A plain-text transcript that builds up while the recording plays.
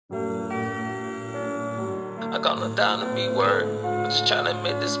I got no down to be word. I'm just tryna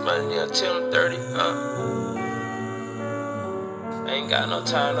make this money until I'm 30, I ain't got no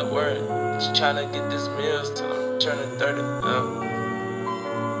time to worry. Just tryna get this meals till I'm turning 30,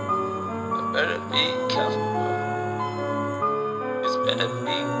 I better be careful, It's better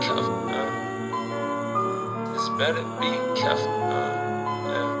be careful, It's better be careful,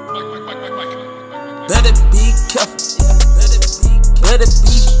 Better be careful. Better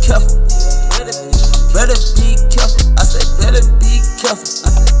be careful. Better be careful. I say better be careful.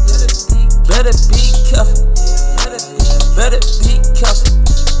 Better be careful. Better be careful.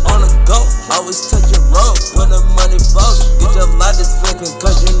 On the go, always touch your road when the money falls. Get your light is flicking,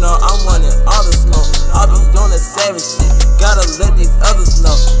 cause you know I'm wanting all the smoke. I be doing that savage shit, gotta let these others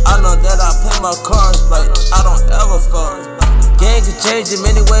know. I know that I pay my cars right, I don't ever fall. Game can change in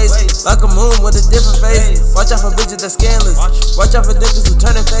many ways, like a moon with a different face. Watch out for bitches that's scandalous, watch out for niggas who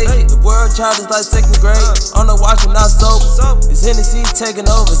turning fake. The word child is like second grade, on the watch and not sober. It's Hennessy taking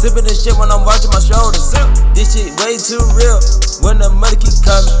over, sipping this shit when I'm watching my shoulders. This shit way too real, when the money keep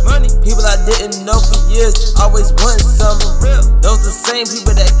coming. People I didn't know for years, always wanting something real. Those the same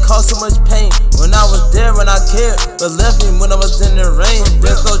people that caused so much pain when I was there when I cared, but left me when I was in the rain.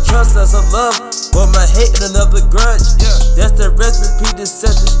 There's no trust, there's no love, but my hate and another grudge. That's the recipe to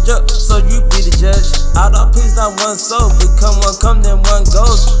set the struck, so you be the judge. Out of peace, not one soul. Become one, come then one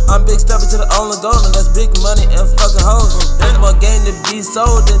goes. I'm big stepping to the only goal, and that's big money and fucking hoes. There's more game to be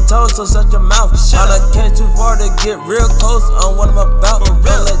sold than told, so shut your mouth. I done came too far to get real close on what I'm about. Don't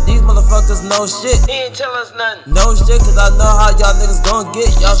let these motherfuckers know shit. He ain't tell us nothing. No shit, cause I know how y'all niggas gon' get.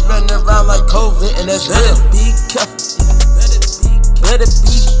 Y'all spending around like COVID, and that's better be careful. Better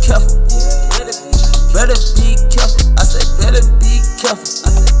be careful. Better be careful. I say better be careful.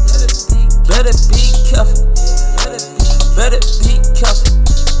 Better be careful. Better be careful.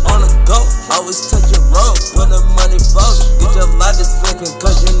 On the go, always touch your road when the money falls. Get your light is flicking,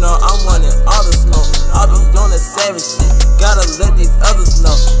 cause you know I'm wanting all the smoke. I be doing that savage shit, gotta let these others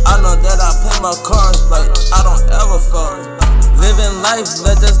know. I know that I pay my cars right, I don't ever fall. Living life,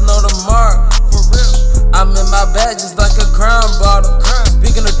 let us know tomorrow. I'm in my bag just like a crown bottle.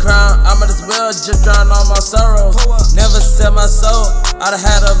 Speaking of crown, I might as well just drown all my sorrows. Never sell my soul, I'd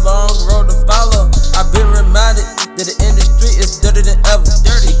had a long road to follow. I've been reminded that the industry is dirtier than ever.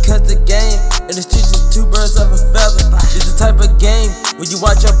 Because the game and the streets is two birds of a feather. It's the type of game where you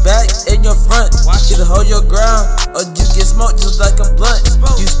watch your back and your front. Either hold your ground or you get smoked just like a blunt.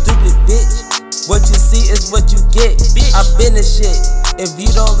 You stupid bitch, what you see is what you get. I've been this shit. If you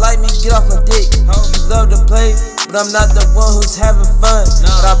don't like me, get off my dick. You love to play, but I'm not the one who's having fun.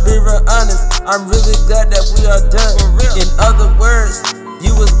 But I'll be real honest, I'm really glad that we are done. In other words,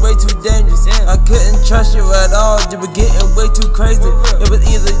 you was way too dangerous. I couldn't trust you at all, you were getting way too crazy. It was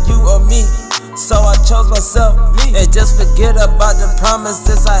either you or me, so I chose myself. And just forget about the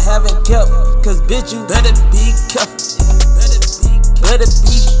promises I haven't kept. Cause bitch, you better be careful. Better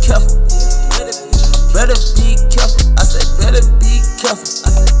be careful. Better be careful. I said better be careful.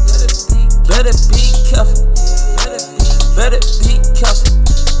 Better